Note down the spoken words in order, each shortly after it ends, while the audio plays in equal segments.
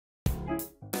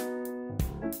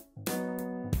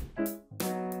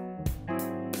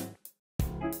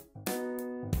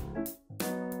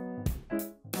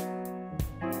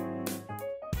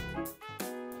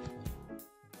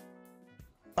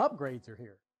upgrades are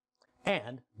here.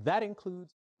 And that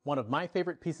includes one of my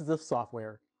favorite pieces of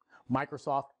software,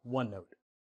 Microsoft OneNote.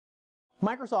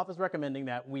 Microsoft is recommending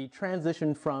that we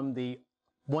transition from the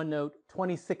OneNote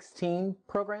 2016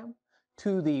 program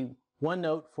to the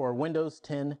OneNote for Windows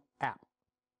 10 app.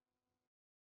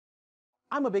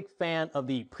 I'm a big fan of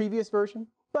the previous version,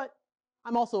 but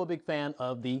I'm also a big fan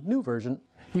of the new version.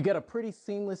 You get a pretty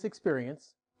seamless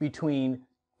experience between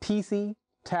PC,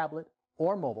 tablet,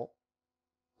 or mobile.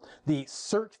 The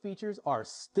search features are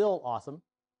still awesome.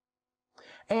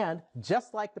 And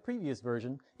just like the previous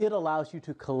version, it allows you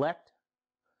to collect,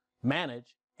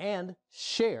 manage, and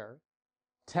share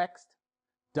text,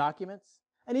 documents,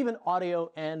 and even audio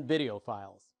and video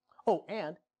files. Oh,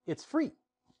 and it's free.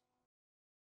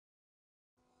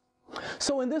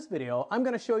 So in this video, I'm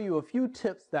going to show you a few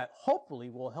tips that hopefully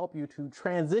will help you to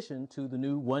transition to the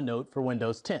new OneNote for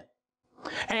Windows 10.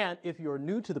 And if you're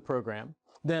new to the program,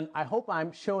 then I hope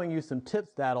I'm showing you some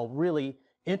tips that'll really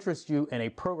interest you in a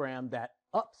program that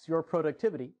ups your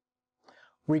productivity,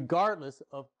 regardless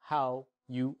of how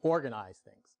you organize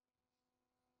things.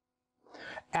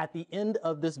 At the end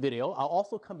of this video, I'll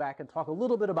also come back and talk a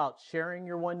little bit about sharing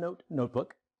your OneNote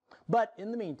notebook. But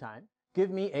in the meantime, give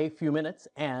me a few minutes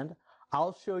and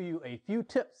I'll show you a few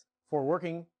tips for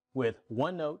working with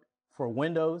OneNote for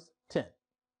Windows 10.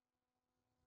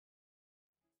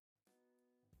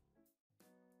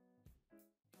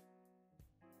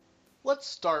 Let's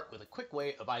start with a quick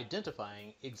way of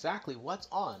identifying exactly what's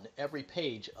on every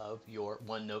page of your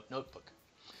OneNote notebook.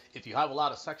 If you have a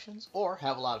lot of sections or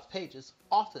have a lot of pages,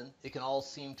 often it can all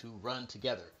seem to run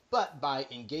together. But by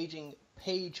engaging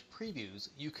page previews,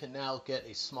 you can now get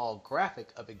a small graphic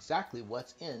of exactly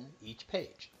what's in each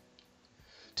page.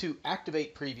 To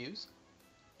activate previews,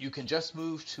 you can just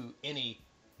move to any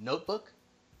notebook,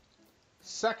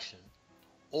 section,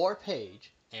 or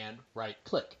page and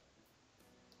right-click.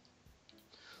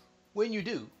 When you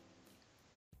do,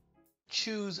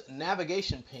 choose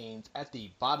navigation panes at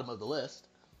the bottom of the list.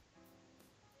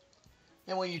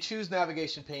 And when you choose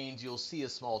navigation panes, you'll see a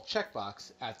small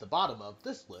checkbox at the bottom of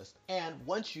this list. And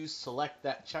once you select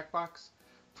that checkbox,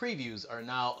 previews are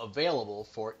now available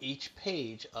for each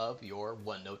page of your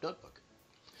OneNote notebook.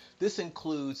 This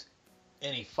includes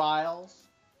any files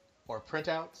or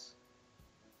printouts,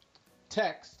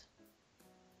 text,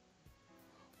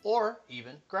 or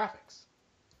even graphics.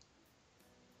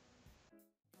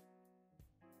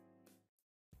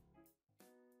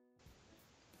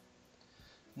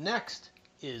 Next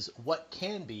is what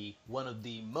can be one of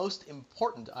the most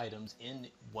important items in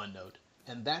OneNote,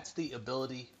 and that's the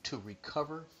ability to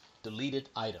recover deleted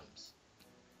items.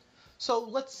 So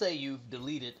let's say you've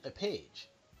deleted a page,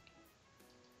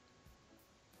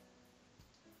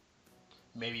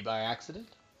 maybe by accident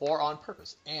or on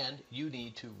purpose, and you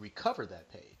need to recover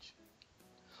that page.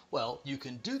 Well, you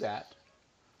can do that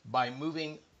by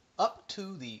moving up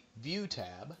to the View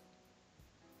tab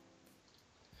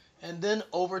and then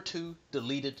over to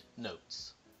Deleted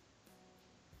Notes.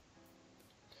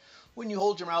 When you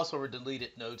hold your mouse over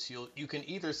Deleted Notes, you can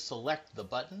either select the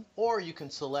button or you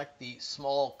can select the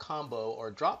small combo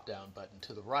or drop-down button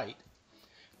to the right,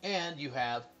 and you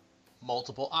have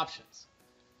multiple options.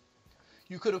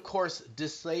 You could, of course,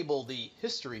 disable the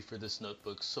history for this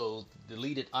notebook so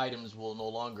deleted items will no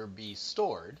longer be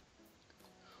stored,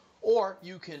 or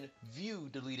you can view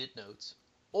deleted notes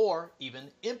or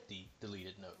even empty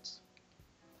deleted notes.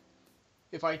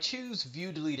 If I choose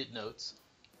View Deleted Notes,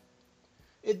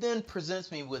 it then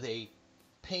presents me with a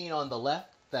pane on the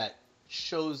left that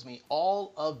shows me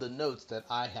all of the notes that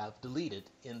I have deleted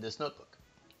in this notebook.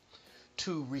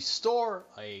 To restore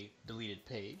a deleted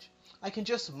page, I can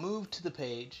just move to the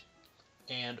page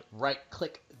and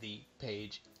right-click the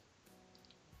page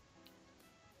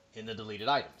in the deleted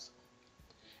items.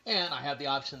 And I have the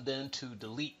option then to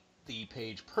delete the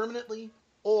page permanently,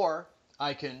 or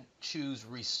I can choose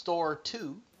Restore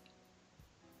To,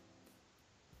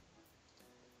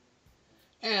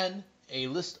 and a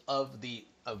list of the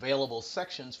available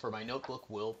sections for my notebook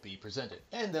will be presented.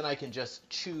 And then I can just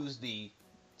choose the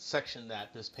section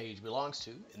that this page belongs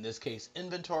to, in this case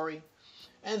Inventory,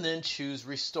 and then choose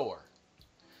Restore.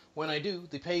 When I do,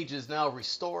 the page is now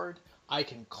restored. I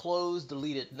can close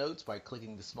deleted notes by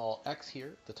clicking the small X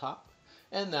here at the top,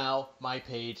 and now my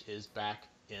page is back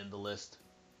in the list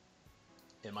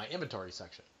in my inventory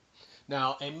section.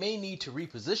 Now I may need to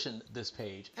reposition this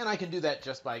page, and I can do that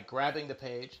just by grabbing the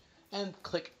page and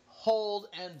hold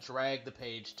and drag the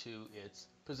page to its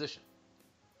position.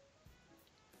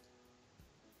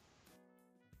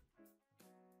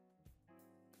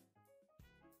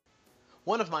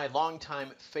 One of my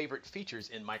longtime favorite features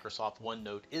in Microsoft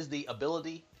OneNote is the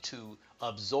ability to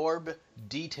absorb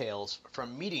details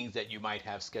from meetings that you might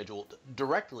have scheduled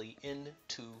directly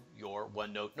into your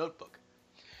OneNote notebook.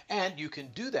 And you can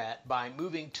do that by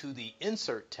moving to the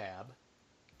Insert tab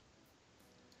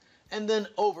and then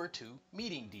over to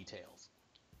Meeting Details.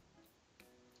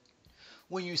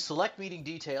 When you select Meeting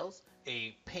Details,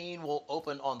 a pane will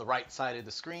open on the right side of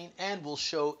the screen and will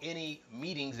show any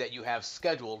meetings that you have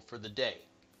scheduled for the day.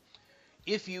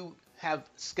 If you have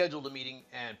scheduled a meeting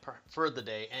for the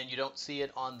day and you don't see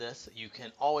it on this, you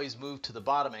can always move to the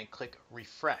bottom and click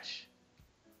Refresh.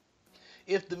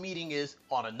 If the meeting is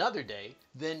on another day,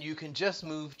 then you can just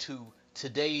move to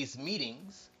Today's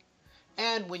Meetings,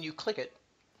 and when you click it,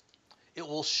 it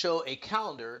will show a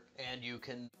calendar and you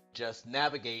can just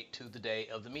navigate to the day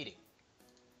of the meeting.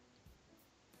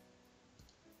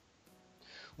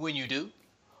 When you do,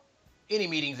 any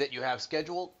meetings that you have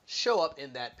scheduled show up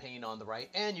in that pane on the right,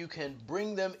 and you can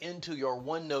bring them into your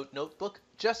OneNote notebook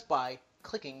just by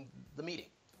clicking the meeting.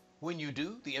 When you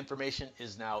do, the information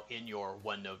is now in your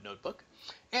OneNote notebook,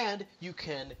 and you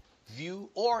can view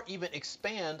or even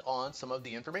expand on some of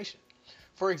the information.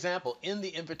 For example, in the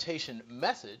invitation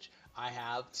message, I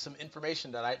have some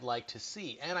information that I'd like to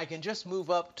see, and I can just move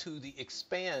up to the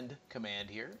expand command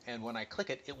here, and when I click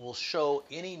it, it will show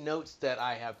any notes that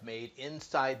I have made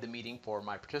inside the meeting for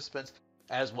my participants,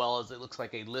 as well as it looks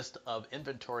like a list of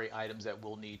inventory items that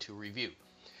we'll need to review.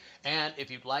 And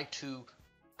if you'd like to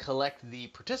collect the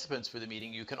participants for the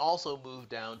meeting, you can also move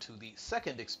down to the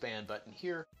second expand button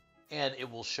here, and it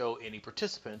will show any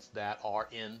participants that are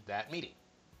in that meeting.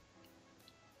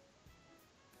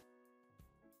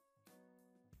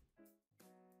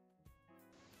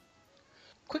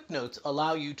 Quick Notes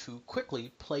allow you to quickly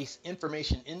place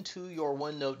information into your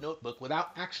OneNote notebook without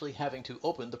actually having to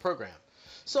open the program.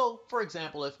 So, for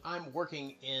example, if I'm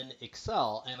working in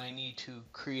Excel and I need to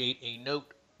create a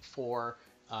note for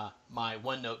my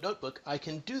OneNote notebook, I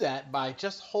can do that by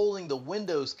just holding the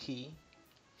Windows key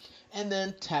and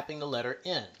then tapping the letter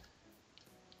N.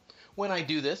 When I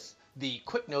do this, the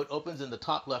Quick Note opens in the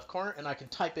top left corner and I can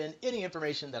type in any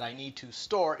information that I need to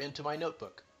store into my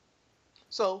notebook.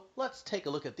 So let's take a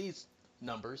look at these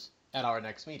numbers at our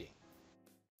next meeting.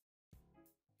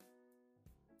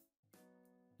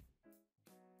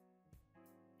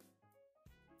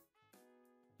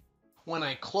 When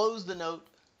I close the note,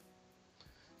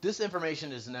 this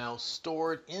information is now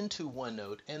stored into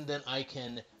OneNote, and then I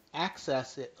can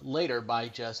access it later by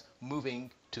just moving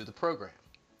to the program.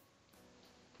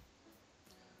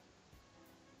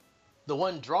 The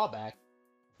one drawback,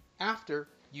 after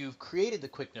you've created the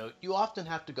Quick Note, you often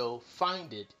have to go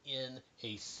find it in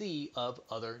a sea of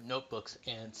other notebooks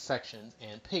and sections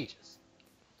and pages.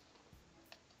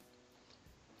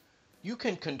 You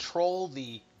can control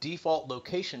the default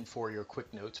location for your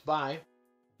Quick Notes by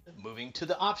moving to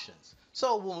the options.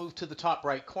 So we'll move to the top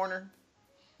right corner,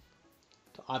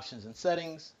 to Options and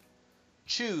Settings,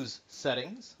 choose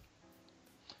Settings,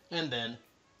 and then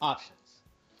Options.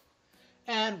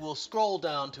 And we'll scroll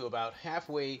down to about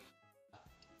halfway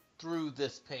through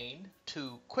this pane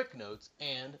to Quick Notes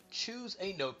and choose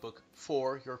a notebook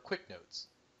for your Quick Notes.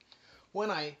 When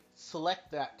I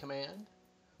select that command,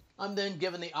 I'm then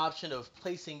given the option of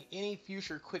placing any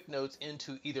future Quick Notes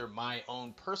into either my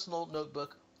own personal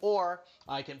notebook, or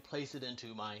I can place it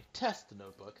into my test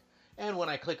notebook. And when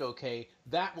I click OK,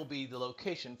 that will be the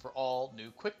location for all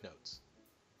new Quick Notes.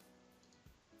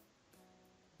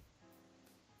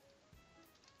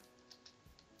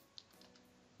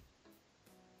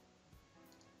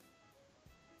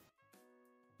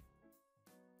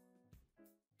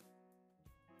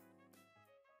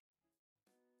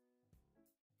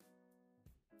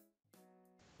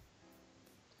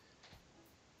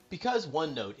 Because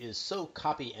OneNote is so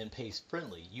copy and paste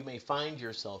friendly, you may find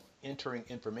yourself entering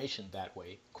information that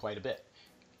way quite a bit.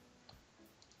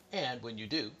 And when you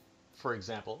do, for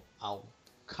example, I'll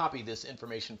copy this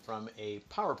information from a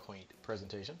PowerPoint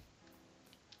presentation.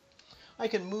 I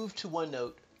can move to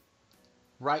OneNote,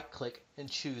 right-click, and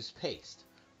choose Paste.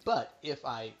 But if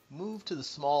I move to the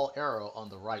small arrow on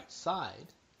the right side,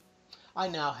 I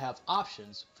now have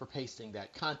options for pasting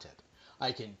that content.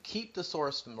 I can keep the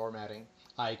source formatting,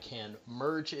 I can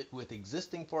merge it with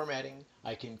existing formatting,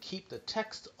 I can keep the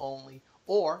text only,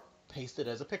 or paste it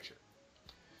as a picture.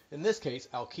 In this case,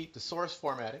 I'll keep the source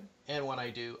formatting, and when I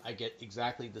do, I get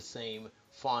exactly the same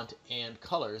font and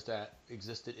colors that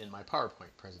existed in my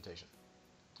PowerPoint presentation.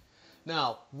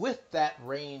 Now, with that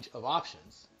range of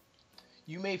options,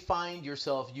 you may find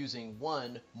yourself using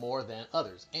one more than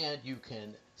others, and you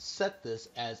can set this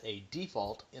as a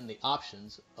default in the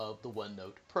options of the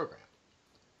OneNote program.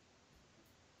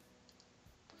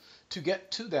 To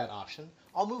get to that option,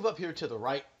 I'll move up here to the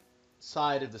right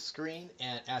side of the screen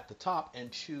and at the top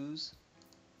and choose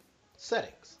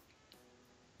Settings.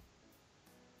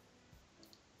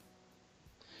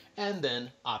 And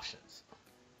then Options.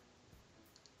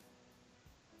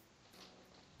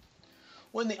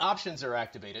 When the options are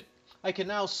activated, I can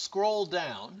now scroll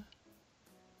down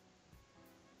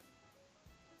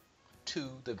to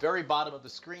the very bottom of the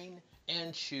screen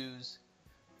and choose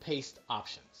Paste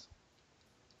Options.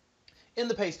 In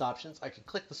the Paste Options, I can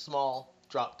click the small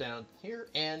drop down here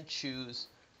and choose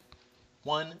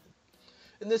one.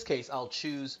 In this case, I'll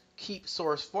choose Keep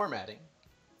Source Formatting,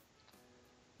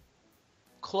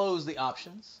 close the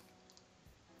options,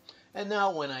 and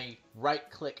now when I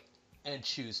right-click and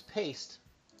choose Paste,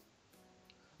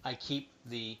 I keep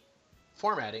the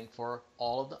formatting for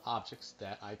all of the objects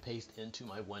that I paste into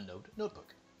my OneNote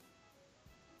notebook.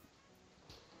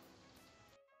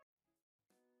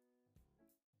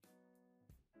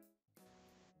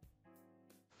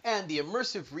 And the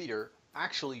Immersive Reader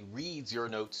actually reads your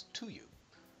notes to you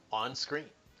on screen.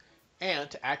 And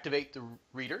to activate the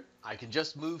reader, I can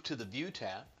just move to the View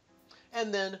tab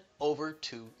and then over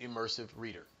to Immersive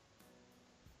Reader.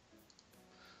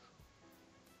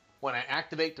 When I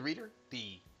activate the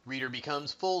reader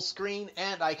becomes full screen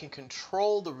and I can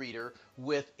control the reader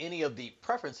with any of the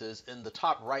preferences in the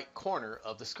top right corner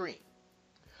of the screen.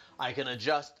 I can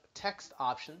adjust text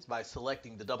options by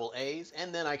selecting the double A's,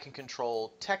 and then I can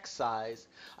control text size.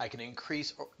 I can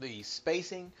increase the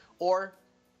spacing or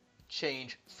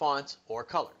change fonts or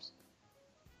colors.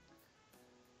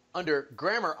 Under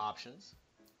grammar options,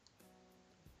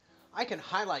 I can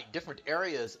highlight different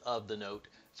areas of the note.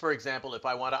 For example, if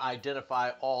I want to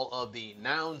identify all of the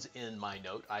nouns in my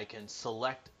note, I can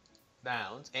select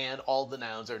nouns, and all the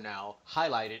nouns are now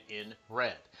highlighted in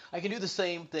red. I can do the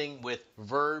same thing with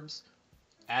verbs,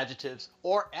 adjectives,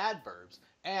 or adverbs.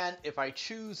 And if I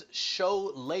choose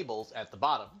Show Labels at the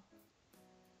bottom,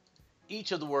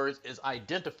 each of the words is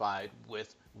identified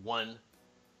with one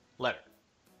letter.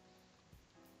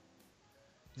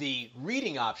 The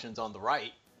reading options on the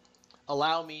right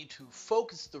allow me to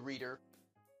focus the reader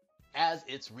as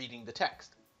it's reading the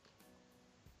text.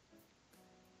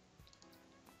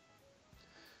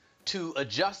 To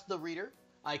adjust the reader,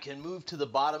 I can move to the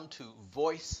bottom to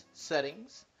Voice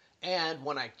Settings, and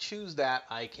when I choose that,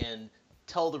 I can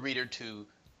tell the reader to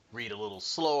read a little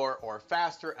slower or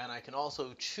faster, and I can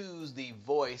also choose the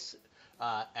voice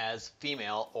as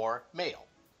female or male.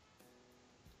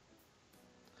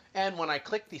 And when I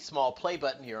click the small play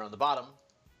button here on the bottom,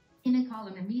 in a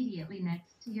column immediately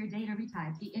next to your data,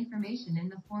 retype the information in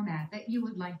the format that you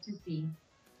would like to see.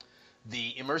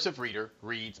 The Immersive Reader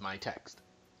reads my text.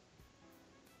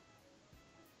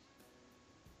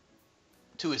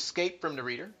 To escape from the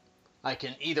reader, I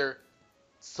can either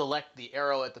select the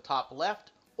arrow at the top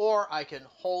left, or I can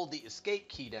hold the escape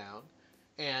key down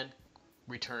and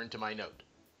return to my note.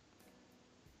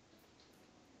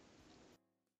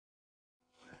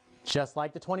 Just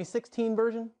like the 2016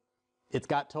 version, it's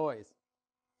got toys.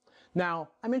 Now,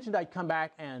 I mentioned I'd come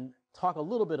back and talk a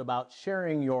little bit about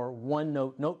sharing your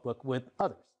OneNote notebook with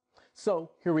others. So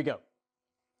here we go.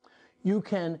 You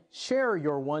can share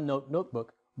your OneNote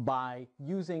notebook by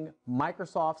using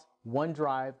Microsoft's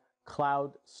OneDrive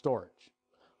cloud storage,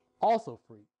 also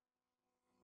free.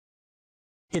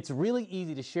 It's really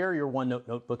easy to share your OneNote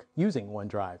notebook using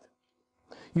OneDrive.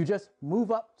 You just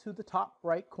move up to the top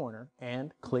right corner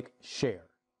and click Share.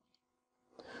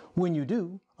 When you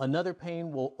do, another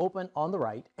pane will open on the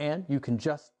right, and you can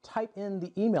just type in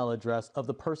the email address of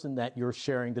the person that you're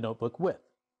sharing the notebook with.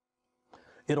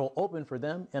 It'll open for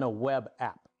them in a web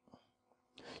app.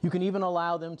 You can even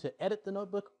allow them to edit the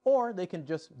notebook, or they can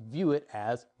just view it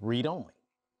as read-only.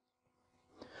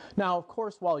 Now, of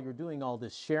course, while you're doing all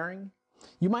this sharing,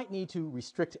 you might need to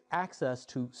restrict access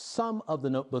to some of the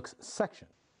notebook's section.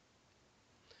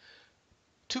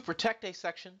 To protect a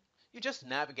section, you just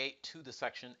navigate to the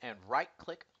section and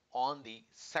right-click on the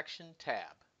Section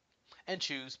tab and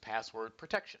choose Password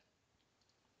Protection.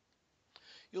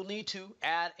 You'll need to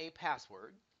add a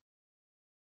password.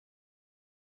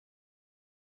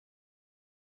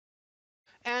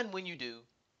 And when you do,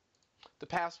 the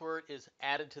password is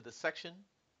added to the section.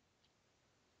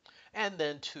 And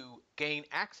then to gain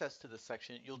access to the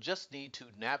section, you'll just need to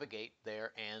navigate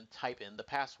there and type in the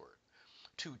password.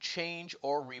 To change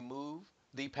or remove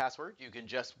the password, you can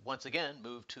just once again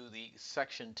move to the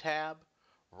Section tab,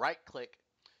 right-click,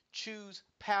 choose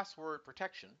Password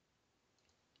Protection,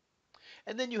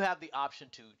 and then you have the option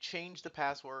to change the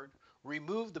password,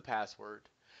 remove the password.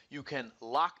 You can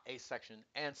lock a section,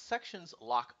 and sections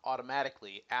lock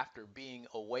automatically after being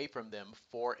away from them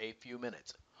for a few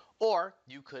minutes. Or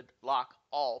you could lock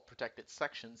all protected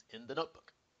sections in the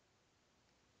notebook.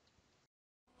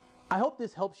 I hope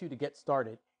this helps you to get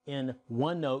started in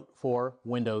OneNote for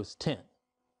Windows 10.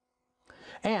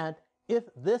 And if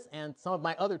this and some of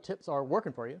my other tips are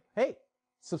working for you, hey,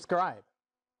 subscribe.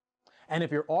 And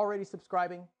if you're already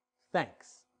subscribing,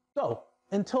 thanks. So,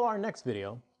 until our next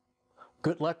video,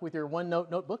 good luck with your OneNote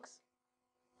notebooks.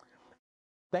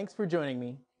 Thanks for joining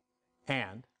me,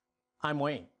 and I'm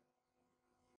Wayne.